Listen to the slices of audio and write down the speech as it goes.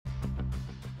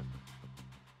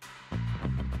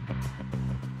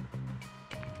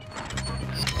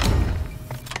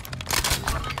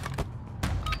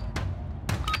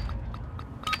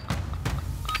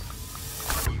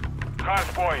hard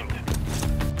point.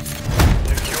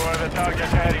 Secure the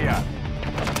target area.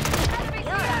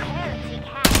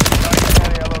 Target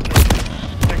area located.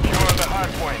 Secure the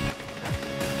hard point.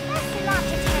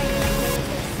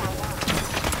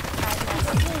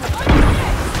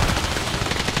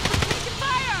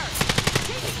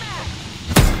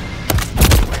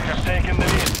 We have taken the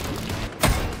lead.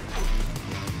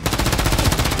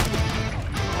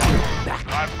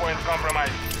 Hardpoint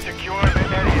compromised. Secure the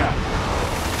area.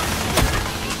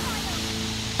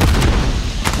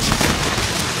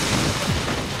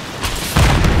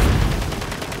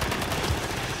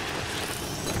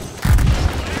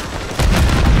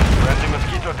 Friendly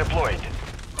mosquito deployed.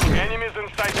 Enemies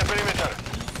inside the perimeter.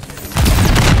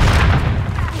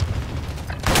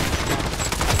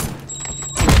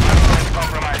 Hardpoint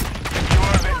compromised.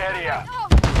 Secure the area.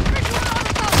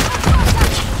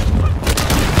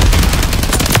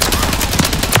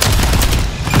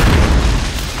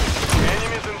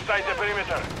 Inside the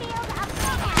perimeter.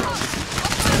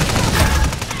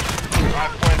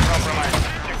 Hardpoint compromised.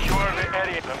 Secure the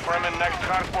area. Confirming next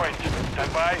hardpoint.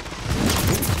 Stand by.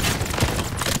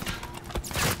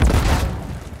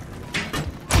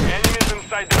 Enemies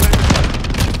inside the perimeter.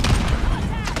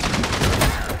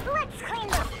 Let's clean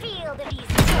the field of these.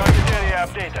 Target area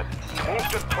updated. Move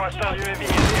to hostile UAV in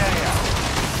the area.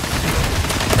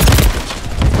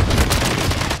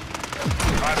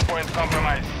 Hardpoint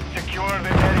compromised. Secure the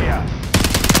area.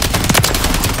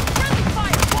 Friendly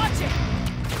fire, watch it!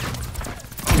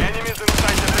 Enemies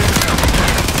inside the perimeter.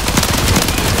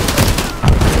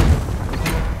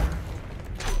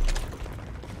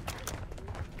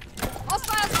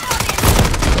 Hostiles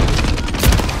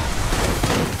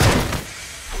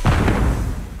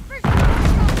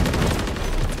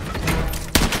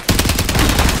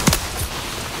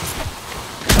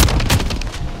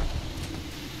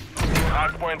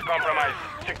Hardpoint compromised.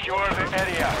 Secure the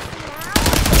area.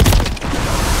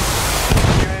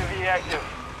 UAV active.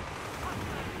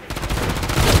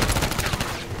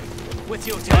 What's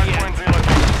your Hardpoint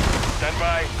relocated. Stand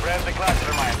by. Friendly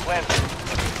cluster mine planted.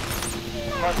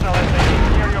 Hostile SAE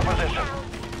near your position.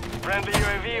 Friendly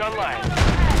UAV online.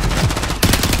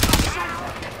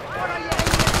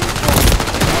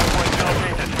 Hardpoint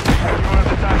relocated. Secure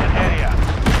the target area.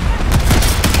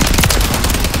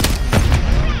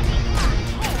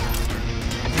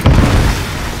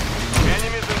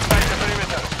 Enemies inside the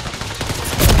perimeter.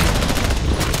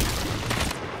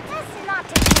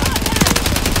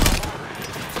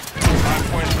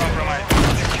 Hardpoint compromised.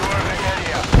 Secure the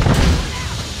area.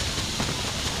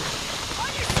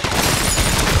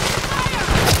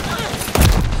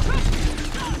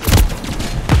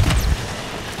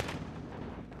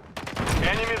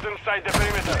 Enemies inside the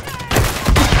perimeter.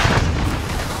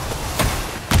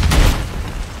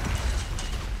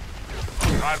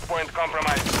 Hardpoint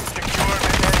compromised. Secure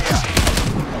the area.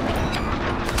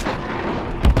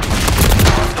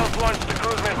 Hostiles launched the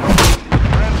cruise missile.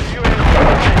 Friendly UAV.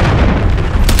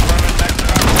 Confirming next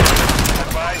hardpoint.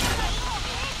 Advise.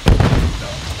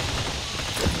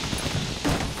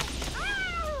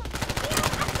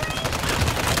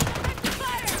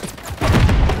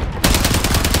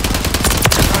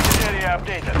 Target area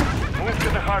updated. Move to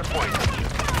the hardpoint.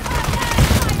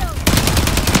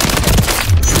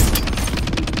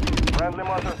 Friendly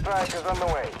mortar strike is on the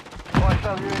way.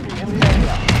 Hostile UAV in the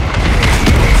area.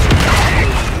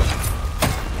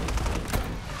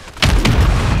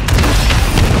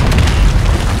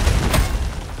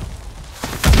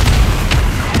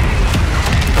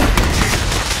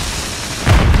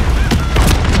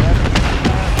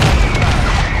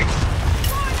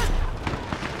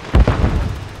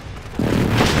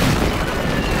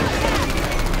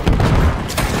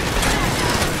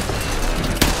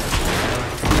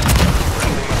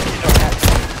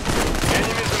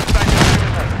 Enemies inside the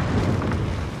perimeter.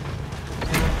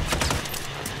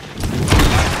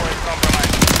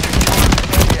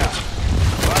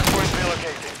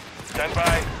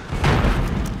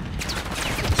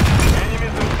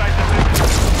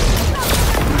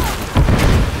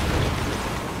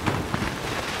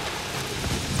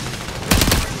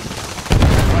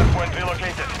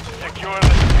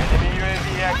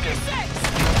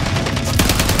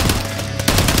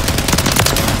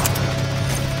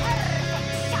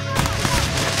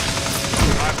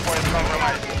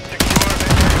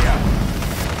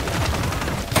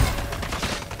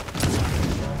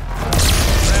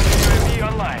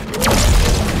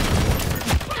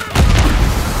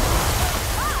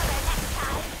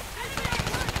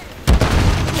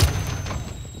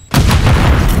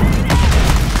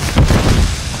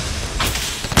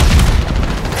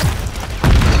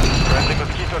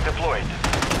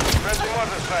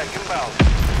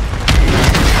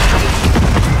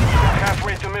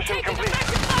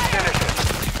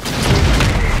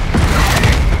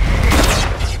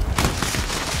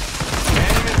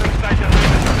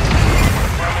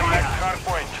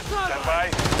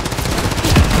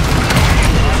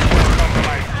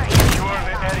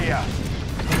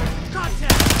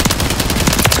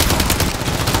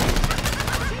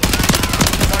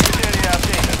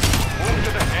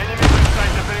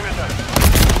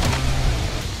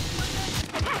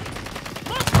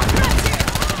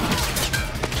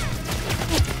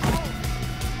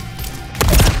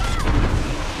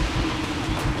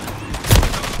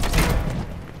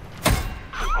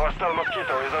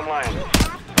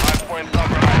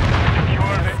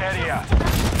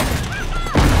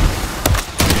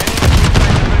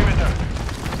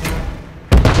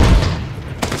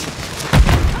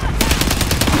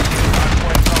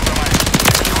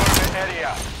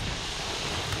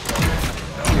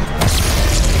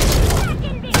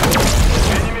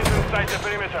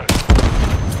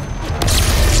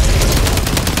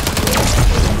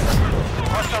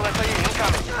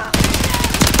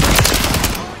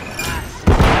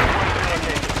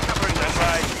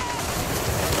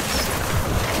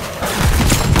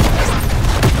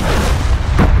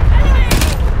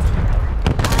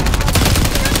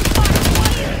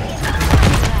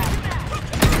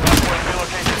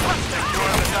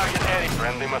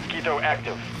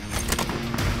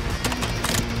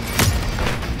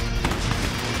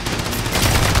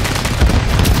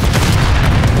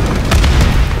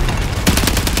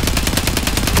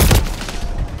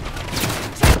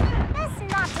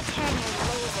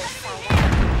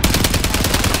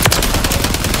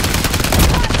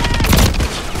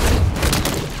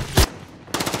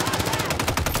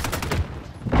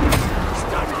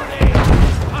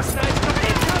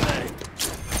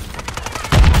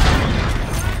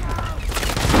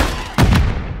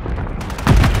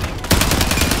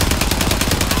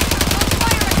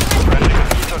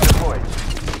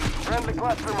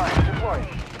 Cluster mine deployed.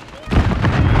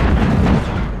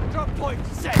 Drop point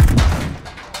set.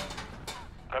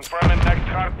 Confirming next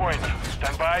hard point.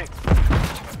 Stand by.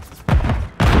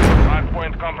 Hard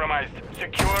point compromised.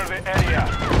 Secure the area.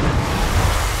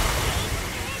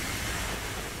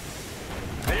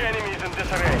 The enemy is in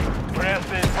disarray. Press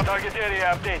the target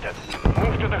area updated.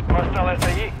 Move to the hostile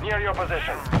SAE near your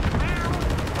position.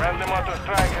 Friendly mortar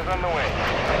strike is on the way.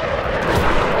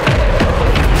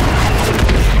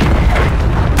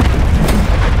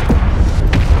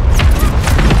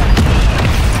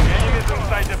 Enemies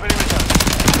inside the perimeter.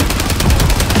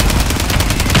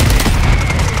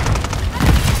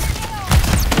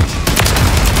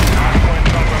 Hardpoint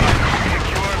compromised.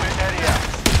 Secure the area.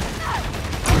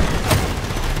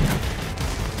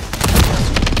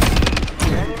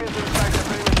 Enemies inside the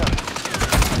perimeter.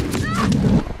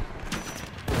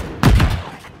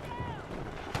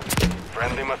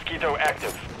 Friendly mosquito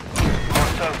active.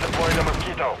 Hostiles deploy the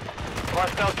mosquito.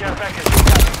 Hostile care package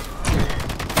incoming.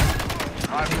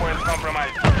 Hardpoint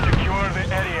compromised. Secure the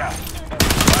area.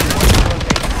 Hardpoint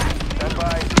rotating. Stand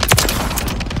by.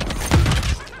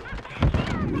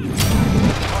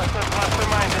 Hostile cluster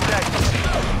mine detected.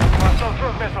 Hostile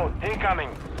cruise missile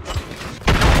incoming.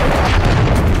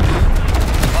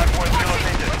 Hardpoint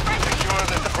relocated. Secure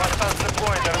the hostiles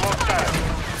deploy the remote turret.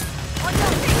 On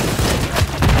your feet!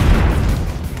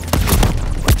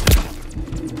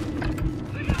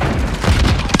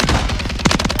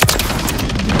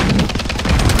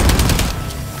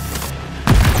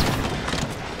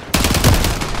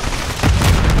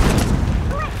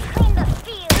 Let's clean the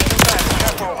field!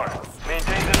 Check over.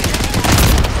 Maintain the lead.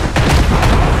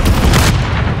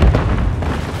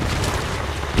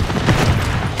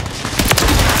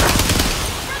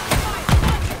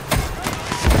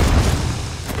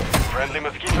 Friendly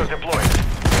mosquito deployed.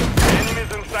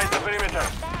 Enemies inside the perimeter.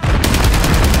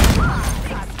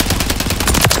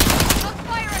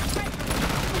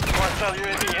 Hostile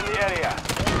UAV in the area.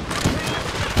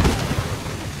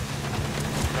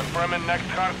 Confirming next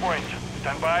hard point.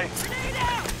 Stand by.